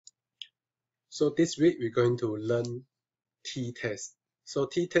So this week we're going to learn t-test. So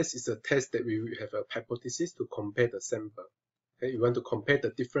t-test is a test that we have a hypothesis to compare the sample. Okay, you want to compare the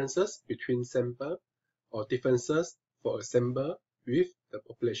differences between sample or differences for a sample with the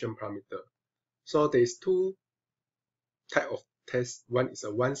population parameter. So there is two type of tests. One is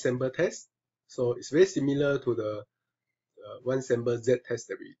a one sample test. So it's very similar to the one sample Z test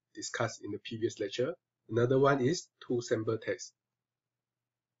that we discussed in the previous lecture. Another one is two sample test.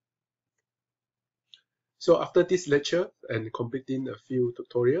 So after this lecture and completing a few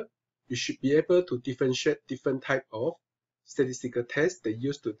tutorials, you should be able to differentiate different type of statistical tests that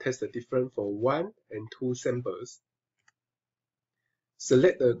used to test the difference for one and two samples.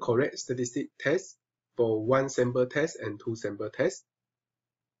 Select the correct statistic test for one sample test and two sample test.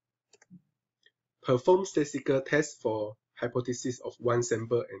 Perform statistical tests for hypothesis of one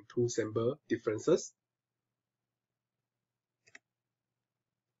sample and two sample differences.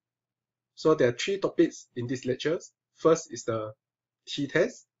 So there are three topics in this lecture. First is the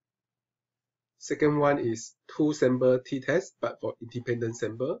t-test. Second one is two sample t-test but for independent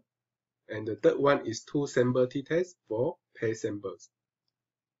sample. And the third one is two sample t-test for pair samples.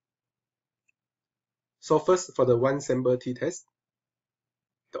 So first for the one sample t-test.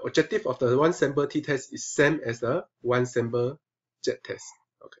 The objective of the one sample t-test is same as the one sample z-test.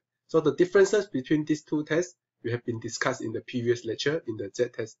 Okay. So the differences between these two tests we have been discussed in the previous lecture in the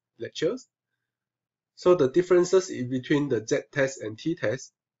z-test lectures. So the differences in between the z-test and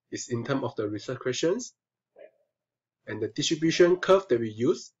t-test is in terms of the research questions and the distribution curve that we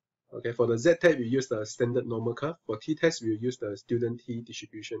use. Okay, for the z-test we use the standard normal curve. For t-test we use the student t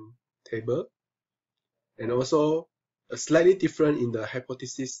distribution table, and also a slightly different in the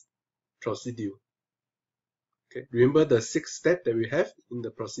hypothesis procedure. Okay, remember the 6 steps that we have in the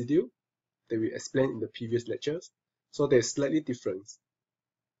procedure that we explained in the previous lectures. So there's slightly difference.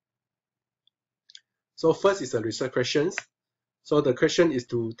 So first is the research questions. So the question is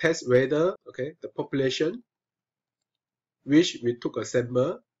to test whether the population which we took a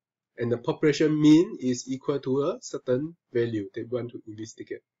sample and the population mean is equal to a certain value that we want to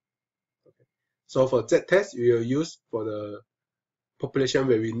investigate. Okay. So for z-test we will use for the population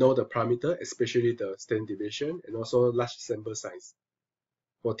where we know the parameter, especially the standard deviation and also large sample size.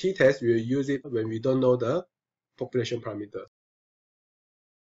 For t-test we will use it when we don't know the population parameter.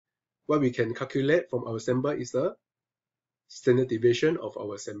 What we can calculate from our sample is the standard deviation of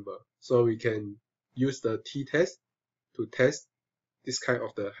our sample. So we can use the t-test to test this kind of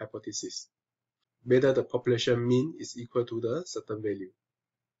the hypothesis, whether the population mean is equal to the certain value.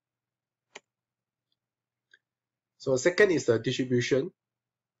 So second is the distribution.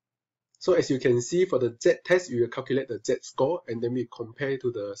 So as you can see for the z-test, we will calculate the z-score and then we compare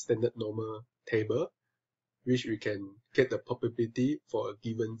to the standard normal table, which we can get the probability for a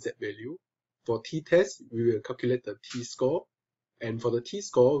given z value. For t-test, we will calculate the t-score, and for the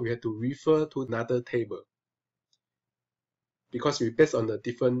t-score, we have to refer to another table because we based on the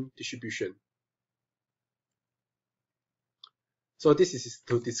different distribution. So this is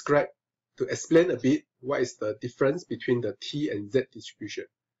to describe, to explain a bit what is the difference between the t and z distribution.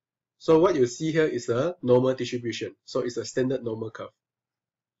 So what you see here is a normal distribution. So it's a standard normal curve.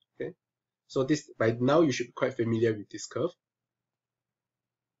 Okay. So this, by now you should be quite familiar with this curve.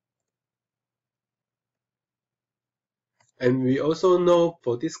 And we also know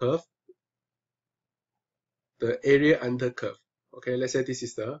for this curve, the area under curve. Okay, let's say this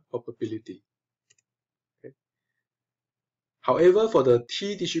is the probability. Okay. However, for the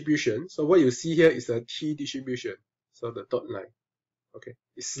t distribution, so what you see here is a t distribution. So the dot line. Okay,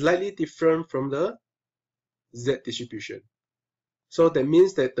 it's slightly different from the z distribution. So that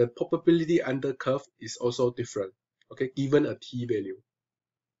means that the probability under curve is also different. Okay, given a t value.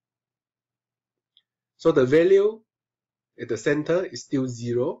 So the value at the center is still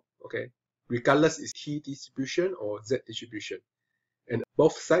 0. Okay, regardless is t distribution or z distribution. And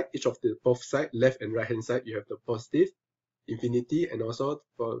both sides, each of the both side, left and right hand side, you have the positive infinity and also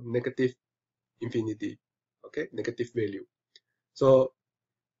for negative infinity. Okay, negative value. So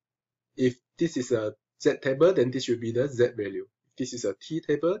if this is a z table, then this should be the z value. If this is a t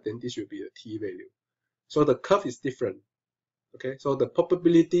table, then this should be the t value. So the curve is different. Okay, so the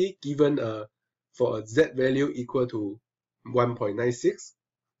probability given for a z value equal to 1.96,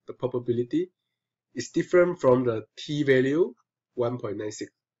 the probability is different from the t value 1.96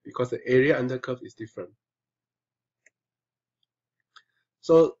 because the area under curve is different.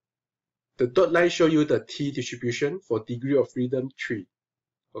 So the dot line show you the t distribution for degree of freedom 3.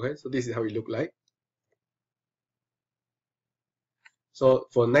 Okay, so this is how it look like. So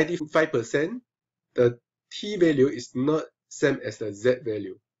for 95%, the t value is not same as the z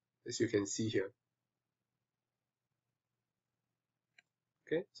value. as you can see here.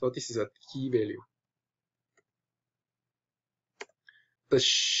 Okay, so this is a t value. The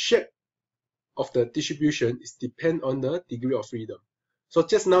shape of the distribution is depend on the degree of freedom. So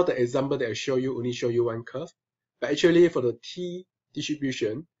just now the example that I show you only show you one curve, but actually for the t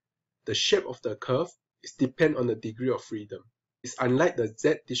distribution, the shape of the curve is depend on the degree of freedom. It's unlike the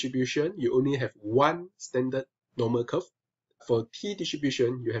z distribution, you only have one standard normal curve. For t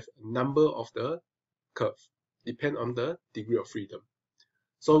distribution, you have a number of the curve, depend on the degree of freedom.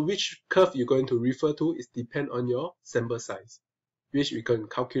 So which curve you're going to refer to is depend on your sample size, which we can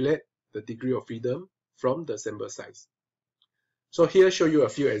calculate the degree of freedom from the sample size. So here show you a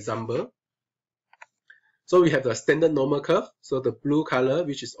few examples. So we have the standard normal curve, so the blue color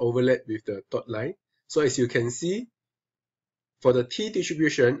which is overlapped with the dot line. So as you can see, for the t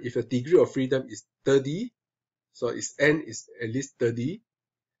distribution, if the degree of freedom is 30, so its n is at least 30,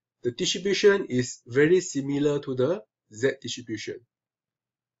 the distribution is very similar to the z distribution.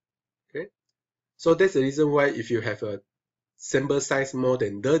 Okay, so that's the reason why if you have a sample size more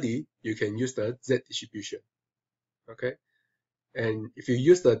than 30, you can use the z distribution. Okay, and if you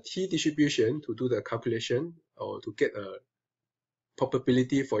use the t distribution to do the calculation or to get a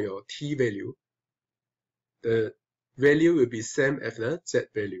probability for your t value, the value will be same as the z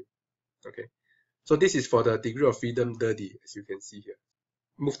value. Okay, so this is for the degree of freedom 30, as you can see here.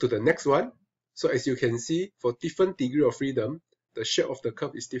 Move to the next one. So as you can see, for different degree of freedom, the shape of the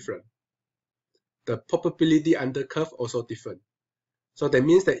curve is different. The probability under curve also different. So that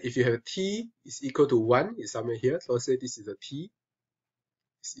means that if you have t is equal to 1, is somewhere here. So let's say this is a t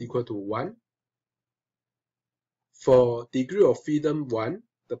is equal to 1. For degree of freedom 1,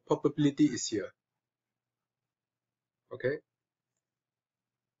 the probability is here. Okay.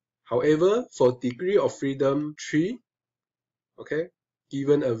 However, for degree of freedom 3, okay,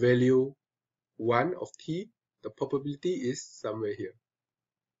 given a value 1 of t, the probability is somewhere here.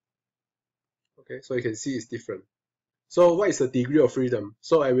 Okay, so you can see it's different. So what is the degree of freedom?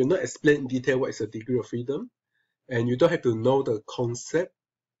 So I will not explain in detail what is the degree of freedom, and you don't have to know the concept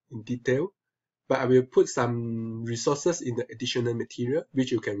in detail, but I will put some resources in the additional material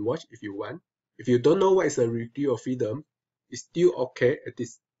which you can watch if you want. If you don't know what is the degree of freedom, it's still okay at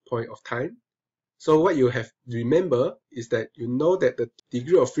this point of time. So what you have to remember is that you know that the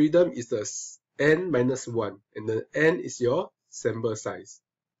degree of freedom is the n minus 1, and the n is your sample size.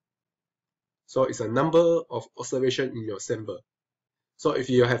 So it's a number of observation in your sample. So if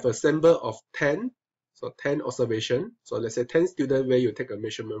you have a sample of 10, so 10 observation, so let's say 10 students where you take a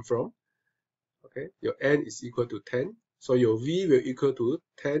measurement from, okay, your n is equal to 10, so your v will equal to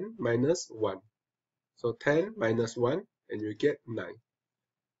 10 minus 1. So 10 minus 1, and you get 9.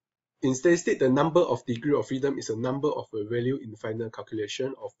 In statistic, the number of degree of freedom is a number of a value in final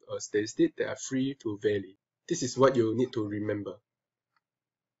calculation of a statistic that are free to vary. This is what you need to remember.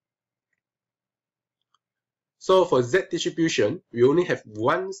 So for z distribution, we only have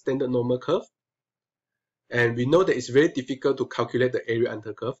one standard normal curve, and we know that it's very difficult to calculate the area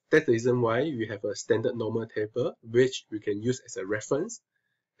under curve. That's the reason why we have a standard normal table, which we can use as a reference.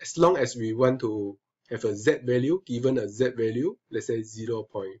 As long as we want to have a z value, given a z value, let's say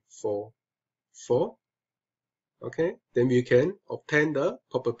 0.44, okay, then we can obtain the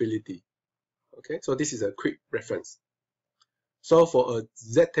probability. Okay, so this is a quick reference. So for a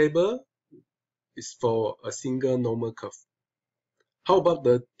z table, it's for a single normal curve. How about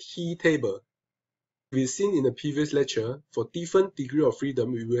the t table? We've seen in the previous lecture, for different degree of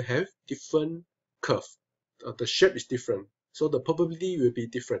freedom, we will have different curve. The shape is different, so the probability will be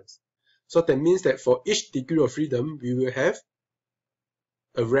different. So that means that for each degree of freedom, we will have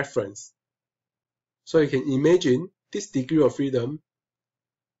a reference. So you can imagine this degree of freedom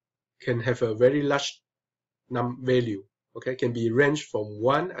can have a very large value. Okay, can be ranged from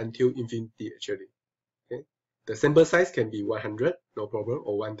 1 until infinity actually. Okay, the sample size can be 100, no problem,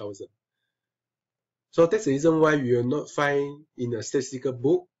 or 1000. So that's the reason why you will not find in a statistical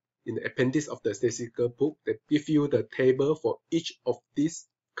book, in the appendix of the statistical book, that give you the table for each of these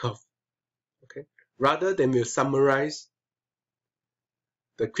curves. Okay, rather than we'll summarize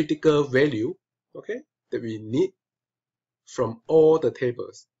the critical value, okay, that we need from all the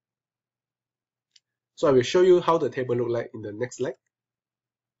tables. So I will show you how the table look like in the next slide.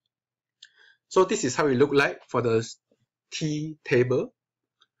 So this is how it look like for the T table.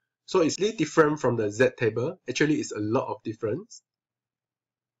 So it's really different from the Z table. Actually, it's a lot of difference.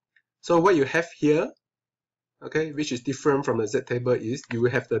 So what you have here, okay, which is different from the Z table, is you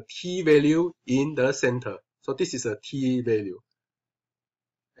will have the T value in the center. So this is a T value.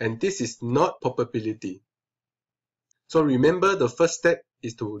 And this is not probability. So remember, the first step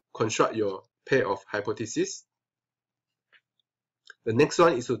is to construct your pair of hypotheses. The next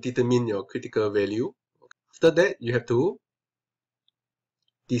one is to determine your critical value. After that, you have to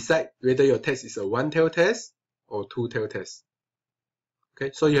decide whether your test is a one-tail test or two-tail test.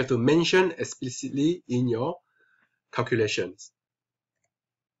 Okay, so you have to mention explicitly in your calculations.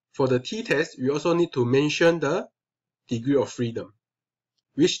 For the t-test, you also need to mention the degree of freedom,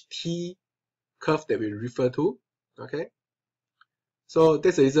 which t curve that we refer to. Okay, so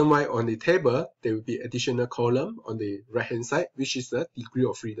that's the reason why on the table there will be additional column on the right hand side, which is the degree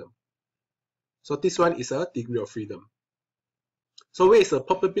of freedom. So this one is a degree of freedom. So where is the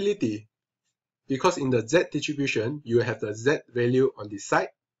probability? Because in the Z distribution, you have the Z value on the side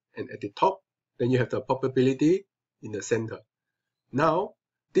and at the top, then you have the probability in the center. Now,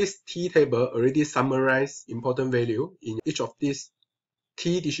 this T table already summarizes important value in each of these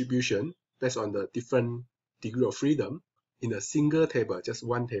T distribution based on the different degree of freedom in a single table, just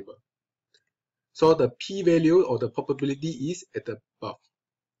one table. So the P value or the probability is at the above.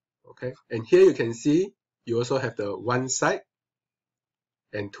 Okay, and here you can see you also have the one side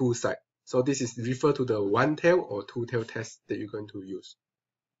and two side. So this is referred to the one-tail or two-tail test that you're going to use.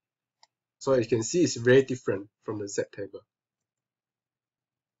 So you can see it's very different from the Z table.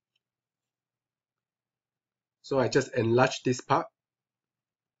 So I just enlarge this part,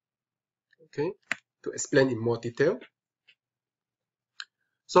 okay, to explain in more detail.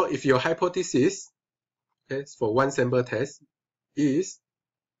 So if your hypothesis, okay, for one sample test is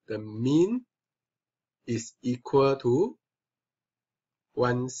the mean is equal to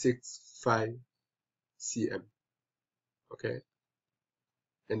 165 cm, okay,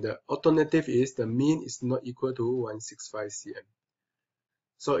 and the alternative is the mean is not equal to 165 cm.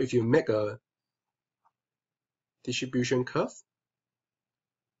 So if you make a distribution curve,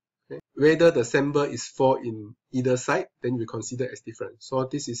 okay, whether the sample is fall in either side, then we consider as different. So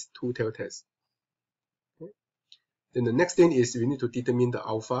this is two-tail test. Okay. Then the next thing is we need to determine the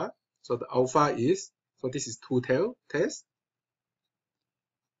alpha. So the alpha is, so this is two-tail test.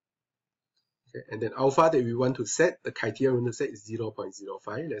 Okay, and then alpha that we want to set, the criteria we want to set is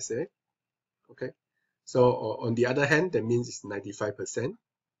 0.05, let's say. Okay, so on the other hand, that means it's 95%.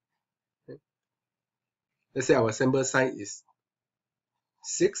 Okay. Let's say our sample size is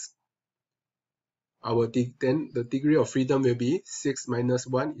 6. Then the degree of freedom will be 6 minus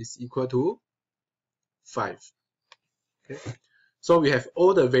 1 is equal to 5. Okay, so we have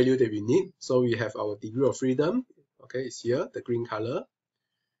all the value that we need. So we have our degree of freedom. Okay, it's here, the green color.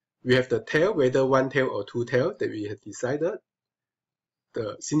 We have the tail, whether one tail or two tail that we have decided.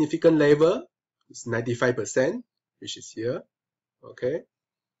 The significant level is 95%, which is here. Okay.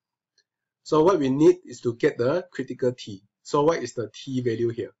 So what we need is to get the critical T. So what is the T value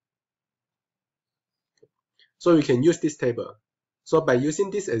here? So we can use this table. So by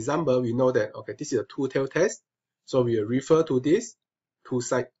using this example, we know that, okay, this is a two-tail test. So we will refer to this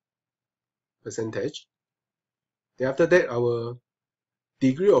two-side percentage. Then after that, our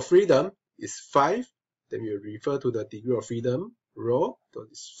degree of freedom is 5. Then we will refer to the degree of freedom rho, so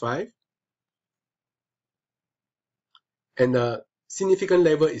it's 5. And the significant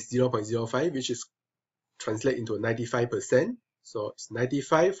level is 0.05, which is translate into 95%. So it's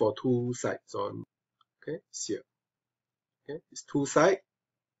 95 for two sides. So okay, it's here. Okay, it's two side,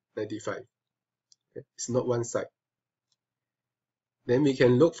 95. Okay, it's not one side. Then we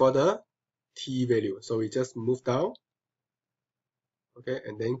can look for the T value. So we just move down. Okay,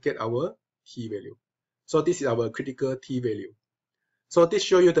 and then get our T value. So this is our critical T value. So this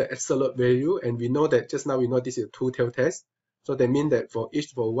shows you the absolute value, and we know that just now we know this is a two-tail test. So that means that for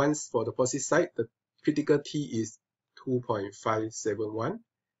the positive side, the critical T is 2.571,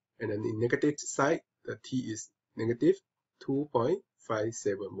 and then the negative side, the T is negative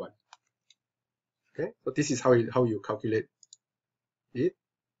 2.571. Okay, so this is how you calculate it.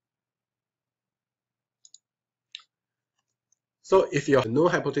 So if your null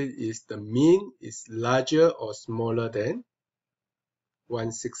hypothesis is the mean is larger or smaller than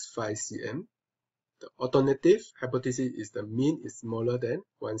 165 cm, the alternative hypothesis is the mean is smaller than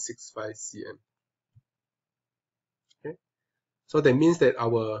 165 cm. Okay, so that means that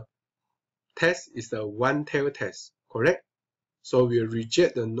our test is the one-tail test, correct? So we'll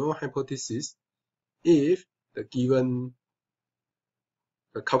reject the null hypothesis if the given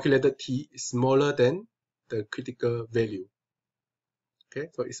the calculated T is smaller than the critical value. Okay,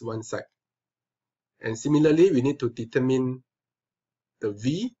 so it's one side. And similarly, we need to determine the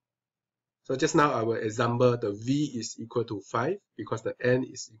V. So just now our example, the V is equal to 5 because the N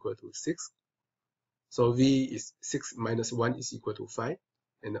is equal to 6. So V is 6 minus 1 is equal to 5.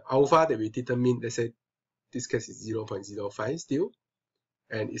 And the alpha that we determine, let's say this case is 0.05 still.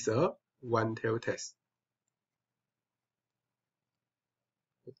 and it's a one-tail test.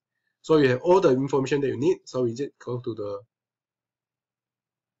 So you have all the information that you need. So we just go to the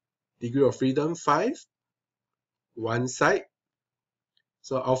degree of freedom 5, one side.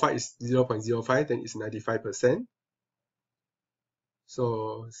 So alpha is 0.05, then it's 95%.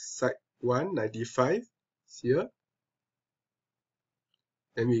 So side 1, 95 here.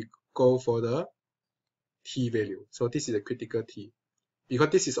 And we go for the t value. So this is the critical t. Because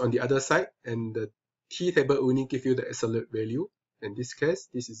this is on the other side, and the t table only give you the absolute value. In this case,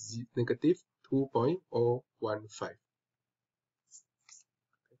 this is negative 2.015.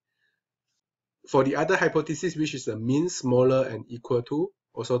 For the other hypothesis, which is the mean smaller and equal to,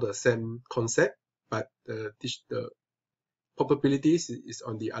 also the same concept, but the probabilities is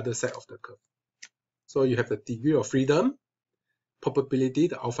on the other side of the curve. So you have the degree of freedom, probability,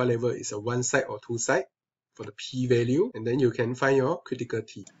 the alpha level is a one side or two side for the p-value, and then you can find your critical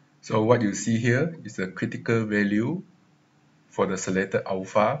t. So what you see here is the critical value for the selected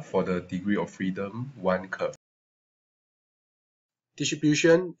alpha for the degree of freedom 1 curve.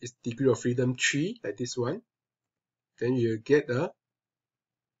 Distribution is degree of freedom 3, like this one. Then you get a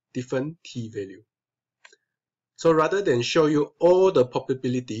different t value. So rather than show you all the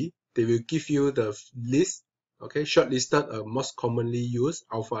probability, they will give you the list, okay, shortlisted most commonly used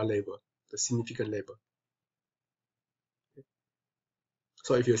alpha level, the significant level.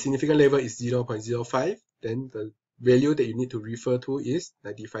 So if your significant level is 0.05, then the value that you need to refer to is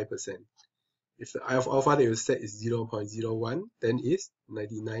 95%. If the alpha that you set is 0.01, then it's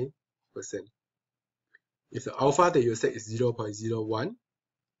 99%. If the alpha that you set is 0.01,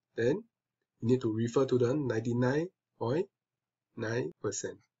 then you need to refer to the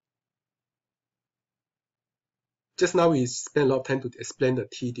 99.9%. Just now we spent a lot of time to explain the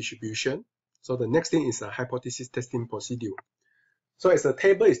t distribution. So the next thing is a hypothesis testing procedure. So as the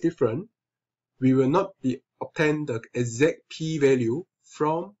table is different, we will not be obtain the exact p-value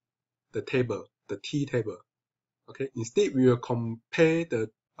from the table, the t table. Okay, instead we will compare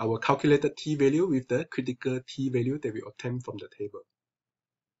our calculated t value with the critical t value that we obtain from the table.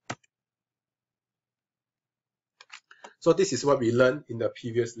 So this is what we learned in the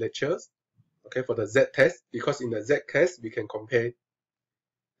previous lectures. Okay, for the z-test, because in the z-test we can compare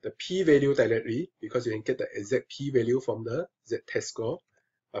the p-value directly because you can get the exact p-value from the z-test score.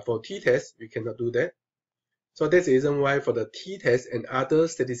 But for t-test, we cannot do that. So that's the reason why for the t-test and other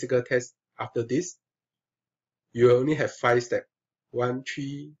statistical tests after this, you only have 5 steps. 1,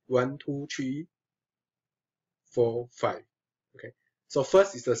 2, 3, 4, 5. Okay. So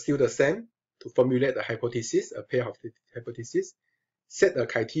first is still the same to formulate the hypothesis, a pair of hypotheses. Set the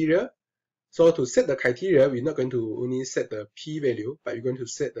criteria. So to set the criteria, we're not going to only set the p-value, but we're going to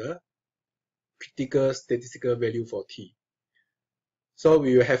set the critical statistical value for t. So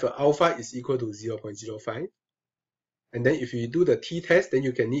we will have alpha is equal to 0.05. And then if you do the t-test, then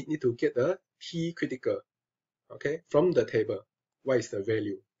you can need to get the t critical, okay, from the table. What is the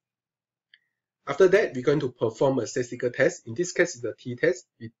value? After that, we're going to perform a statistical test. In this case, it's the t-test.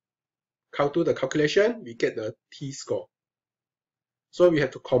 We do the calculation, we get the t-score. So we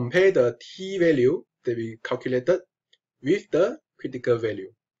have to compare the t-value that we calculated with the critical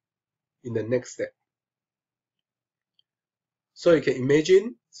value in the next step. So you can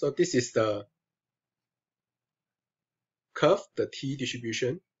imagine, so this is the curve, the t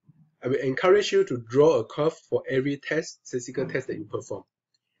distribution. I will encourage you to draw a curve for every test, statistical test that you perform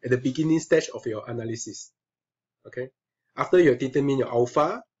at the beginning stage of your analysis. Okay. After you determine your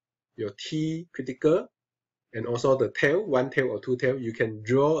alpha, your t critical, and also the tail, one tail or two tail, you can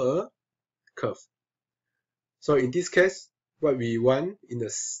draw a curve. So in this case, what we want in the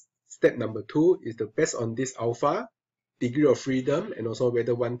step number 2 is the based on this alpha, degree of freedom, and also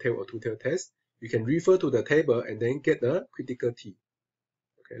whether one tail or two tail test, you can refer to the table and then get the critical t.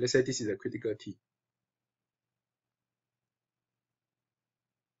 Okay, let's say this is a critical t.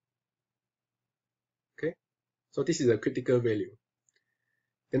 Okay, so this is a critical value.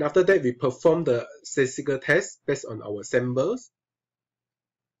 Then after that, we perform the statistical test based on our samples,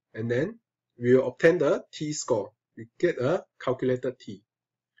 and then we will obtain the t-score. We get a calculated t.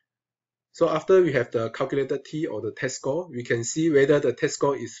 So after we have the calculated t or the test score, we can see whether the test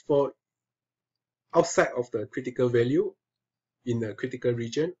score is for outside of the critical value in the critical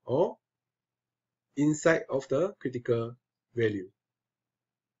region or inside of the critical value.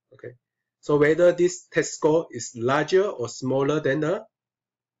 Okay, so whether this test score is larger or smaller than the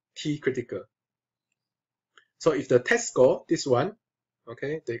t critical. So if the test score, this one,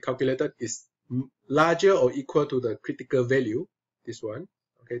 okay, they calculated is larger or equal to the critical value, this one,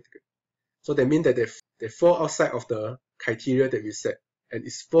 okay, so that means that they fall outside of the criteria that we set. and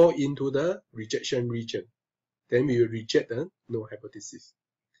it's fall into the rejection region, then we will reject the null hypothesis.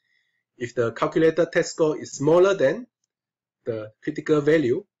 If the calculated test score is smaller than the critical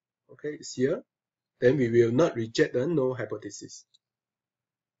value, okay, it's here, then we will not reject the null hypothesis.